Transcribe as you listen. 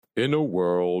In a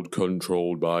world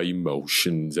controlled by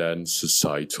emotions and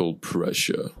societal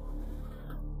pressure,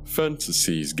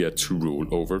 fantasies get to rule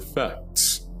over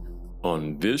facts.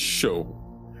 On this show,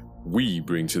 we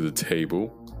bring to the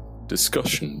table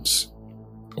discussions,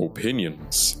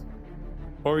 opinions,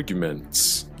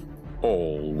 arguments,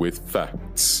 all with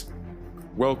facts.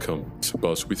 Welcome to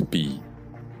Buzz with B.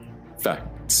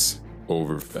 Facts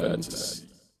over fantasy.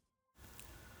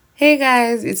 Hey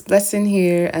guys, it's Blessing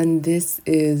here, and this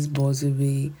is Buzz with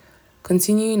B.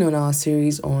 Continuing on our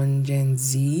series on Gen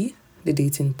Z, the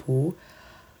dating pool.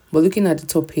 We're looking at the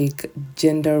topic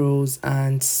gender roles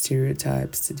and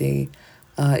stereotypes today.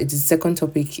 It is the second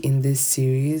topic in this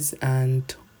series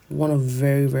and one of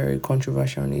very, very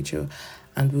controversial nature.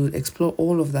 And we'll explore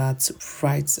all of that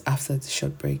right after the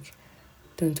short break.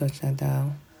 Don't touch that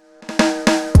dial.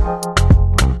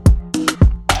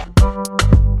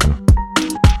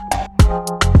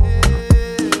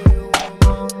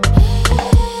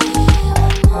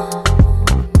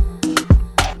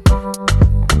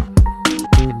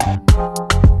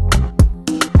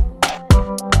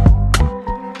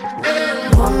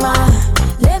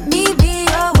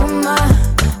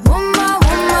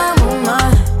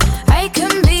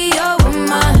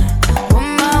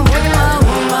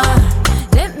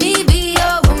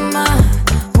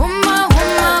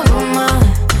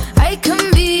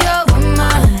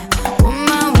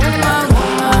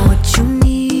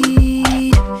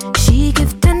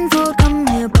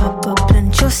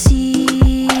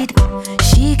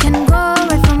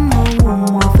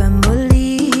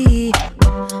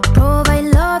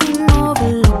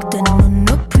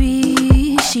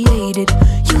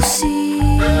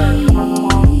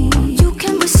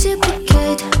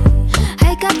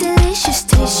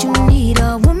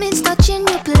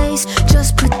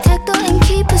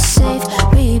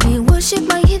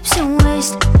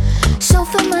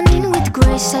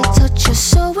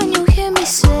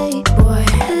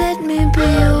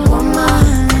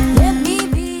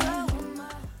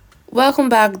 Welcome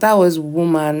back. That was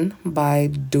Woman by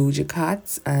Doja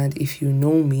Cat. And if you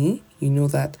know me, you know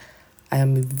that I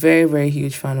am a very, very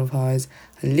huge fan of hers.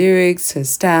 Her lyrics, her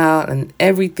style, and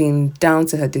everything down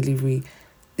to her delivery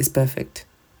is perfect.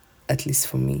 At least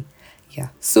for me. Yeah.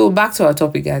 So back to our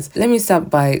topic, guys. Let me start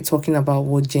by talking about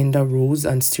what gender roles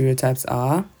and stereotypes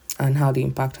are and how they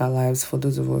impact our lives for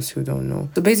those of us who don't know.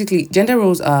 So basically, gender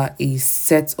roles are a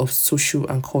set of social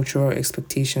and cultural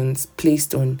expectations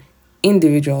placed on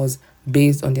individuals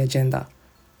based on their gender.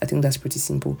 I think that's pretty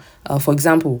simple. For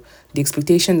example, the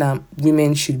expectation that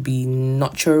women should be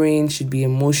nurturing, should be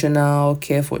emotional,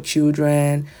 care for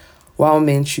children, while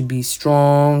men should be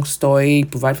strong,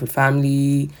 stoic, provide for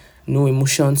family, no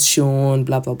emotions shown,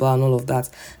 blah, blah, blah, and all of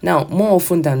that. Now, more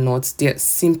often than not, they're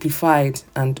simplified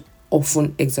and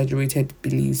often exaggerated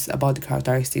beliefs about the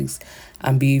characteristics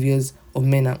and behaviors of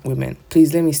men and women.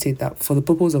 Please let me state that for the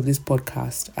purpose of this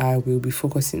podcast, I will be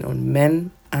focusing on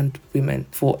men and women.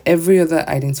 For every other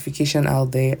identification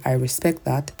out there, I respect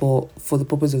that, but for the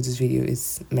purpose of this video,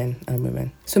 it's men and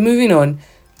women. So moving on,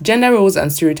 gender roles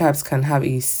and stereotypes can have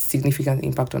a significant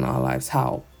impact on our lives.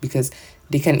 How? Because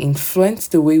they can influence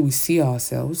the way we see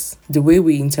ourselves, the way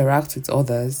we interact with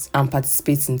others, and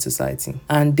participate in society.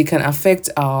 And they can affect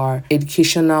our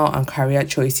educational and career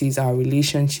choices, our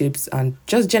relationships, and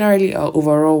just generally our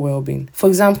overall well-being. For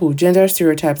example, gender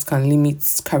stereotypes can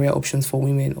limit career options for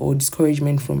women or discourage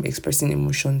men from expressing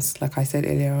emotions, like I said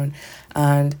earlier on.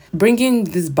 And bringing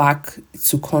this back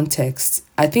to context,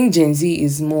 I think Gen Z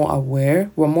is more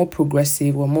aware, we're more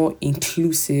progressive, we're more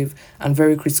inclusive, and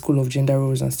very critical of gender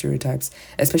roles and stereotypes,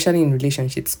 especially in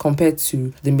relationships, compared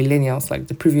to the millennials, like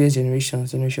the previous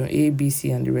generations, generation A, B,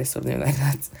 C, and the rest of them like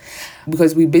that.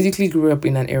 Because we basically grew up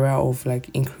in an era of like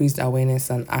increased awareness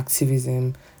and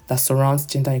activism that surrounds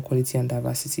gender equality and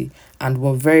diversity. And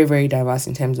we're very, very diverse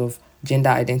in terms of gender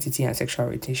identity and sexual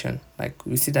orientation. Like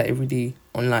we see that every day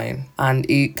online. And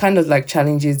it kind of like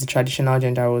challenges the traditional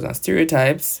gender roles and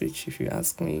stereotypes, which if you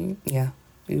ask me, yeah,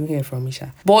 you'll hear from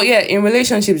Misha. But yeah, in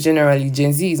relationships generally,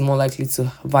 Gen Z is more likely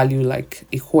to value like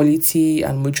equality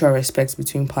and mutual respect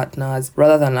between partners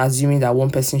rather than assuming that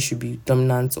one person should be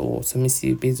dominant or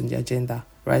submissive based on their gender.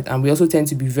 Right. And we also tend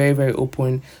to be very, very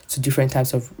open to different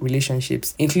types of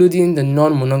relationships, including the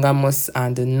non-monogamous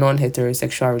and the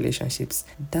non-heterosexual relationships.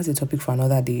 That's a topic for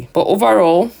another day. But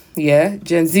overall, yeah,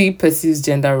 Gen Z perceives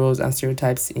gender roles and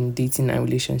stereotypes in dating and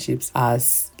relationships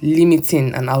as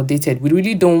limiting and outdated. We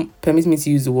really don't, permit me to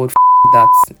use the word that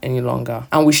any longer.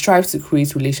 And we strive to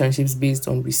create relationships based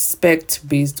on respect,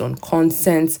 based on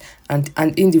consent and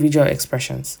individual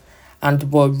expressions.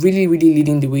 And we're really, really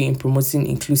leading the way in promoting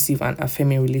inclusive and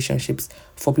affirming relationships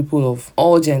for people of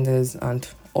all genders and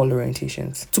all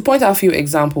orientations. To point out a few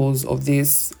examples of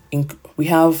this, we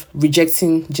have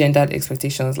rejecting gendered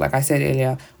expectations. Like I said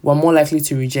earlier, we're more likely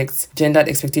to reject gendered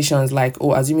expectations like,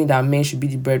 assuming that men should be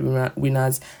the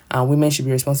breadwinners and women should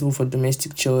be responsible for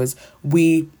domestic chores.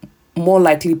 We more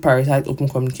likely prioritize open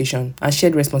communication and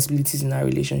shared responsibilities in our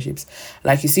relationships.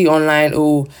 Like you see online,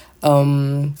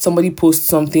 somebody posts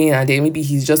something and then maybe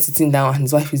he's just sitting down and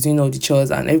his wife is doing all the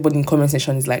chores, and everybody in the comment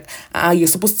section is like, you're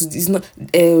supposed to, it's not,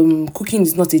 cooking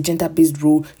is not a gender-based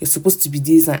role, you're supposed to be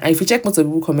this. And if you check most of the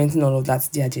people commenting all of that,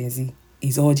 they are Gen Z.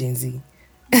 It's all Gen Z.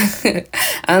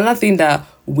 Another thing that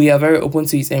we are very open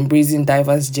to is embracing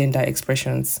diverse gender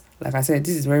expressions. Like I said,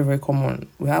 this is very, very common.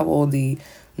 We have all the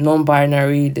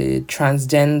non-binary, the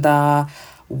transgender.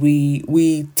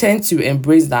 We tend to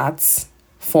embrace that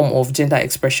form of gender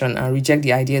expression and reject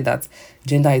the idea that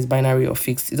gender is binary or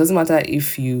fixed. It doesn't matter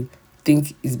if you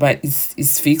think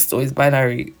it's fixed or it's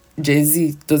binary. Gen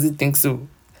Z doesn't think so,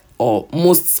 or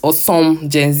some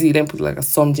Gen Z, then put like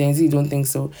some Gen Z don't think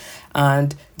so,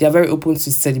 and they are very open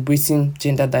to celebrating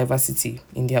gender diversity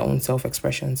in their own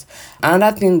self-expressions.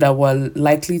 Another thing that we're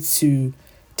likely to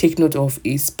take note of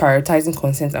is prioritizing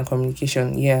consent and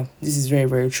communication. Yeah, this is very,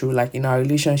 very true. Like in our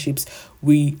relationships,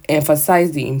 we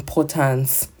emphasize the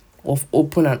importance of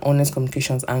open and honest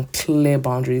communications and clear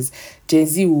boundaries. Gen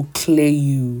Z will clear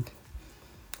you.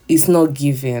 It's not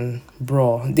given,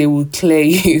 bro. They will clear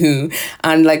you.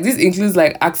 And like this includes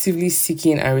like actively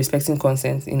seeking and respecting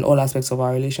consent in all aspects of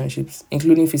our relationships,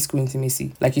 including physical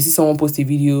intimacy. Like you see someone post a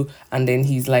video and then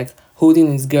he's like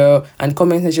holding his girl, and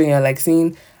comment section you're like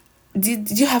saying,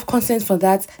 did you have consent for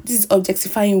that? This is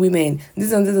objectifying women.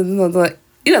 This and this and this and that.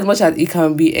 In as much as it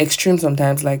can be extreme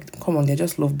sometimes, like, come on, they're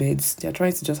just lovebirds. They're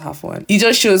trying to just have fun. It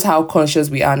just shows how conscious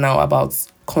we are now about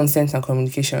consent and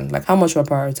communication, like how much we're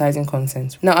prioritizing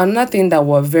consent. Now, another thing that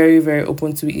we're very, very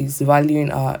open to is valuing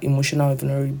our emotional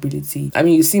vulnerability. I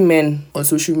mean, you see men on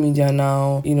social media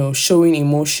now, showing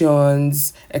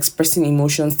emotions, expressing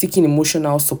emotions, seeking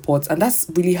emotional support, and that's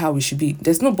really how we should be.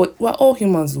 But we're all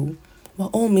humans though. We're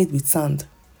all made with sand.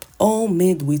 All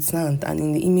made with sand and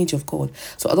in the image of God.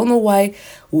 So I don't know why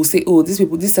we'll say,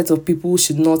 this set of people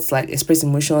should not like express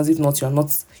emotions. If not, you're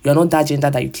not that gender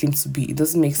that you claim to be. It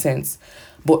doesn't make sense.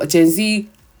 But Gen Z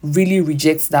really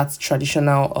rejects that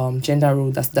traditional gender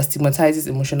role that stigmatizes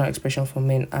emotional expression for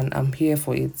men, and I'm here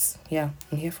for it. Yeah,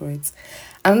 I'm here for it.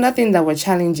 Another thing that we're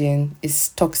challenging is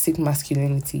toxic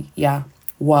masculinity. Yeah.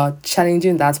 We're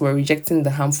challenging that. We're rejecting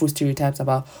the harmful stereotypes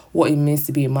about what it means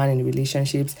to be a man in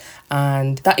relationships,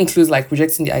 and that includes like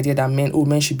rejecting the idea that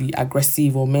men should be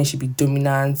aggressive or men should be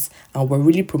dominant, and we're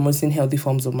really promoting healthy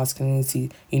forms of masculinity,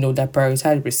 that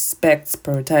prioritize respect,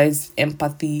 prioritize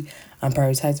empathy, and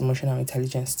prioritize emotional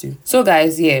intelligence too. So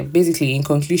guys, basically in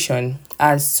conclusion,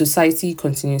 as society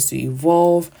continues to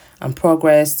evolve and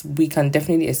progress, we can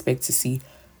definitely expect to see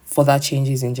further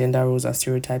changes in gender roles and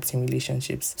stereotypes in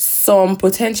relationships. Some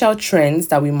potential trends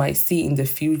that we might see in the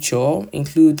future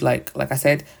include, like I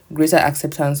said, greater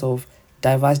acceptance of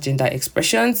diverse gender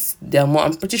expressions.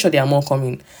 I'm pretty sure there are more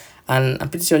coming, and I'm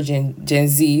pretty sure Gen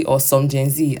Z or some Gen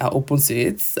Z are open to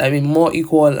it. I mean, more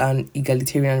equal and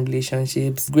egalitarian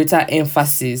relationships, greater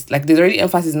emphasis, like there's already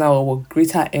emphasis now, or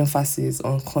greater emphasis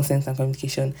on consent and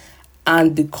communication,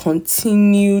 and the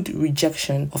continued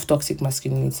rejection of toxic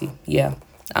masculinity. Yeah.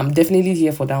 I'm definitely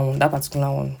here for that particular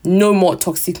one. No more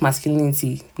toxic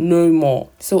masculinity. No more.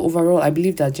 So overall, I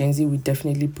believe that Gen Z will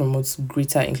definitely promote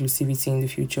greater inclusivity in the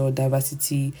future,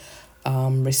 diversity,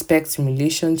 respect in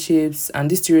relationships, and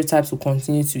these stereotypes will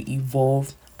continue to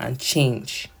evolve and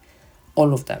change.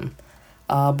 All of them.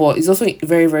 But it's also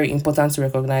very, very important to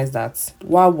recognize that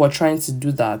while we're trying to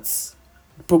do that,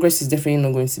 progress is definitely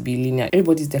not going to be linear.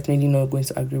 Everybody's definitely not going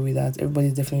to agree with that.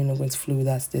 Everybody's definitely not going to flow with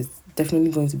that. There's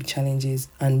definitely going to be challenges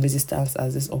and resistance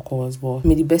as this occurs, but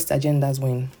may the best agendas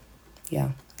win.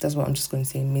 Yeah, that's what I'm just going to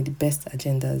say. May the best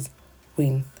agendas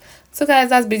win. So guys,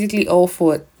 that's basically all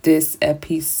for this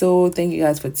episode. Thank you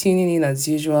guys for tuning in as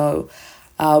usual.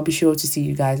 I'll be sure to see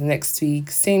you guys next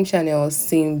week. Same channel,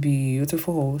 same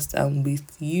beautiful host, and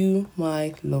with you,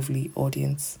 my lovely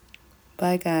audience.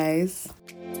 Bye guys.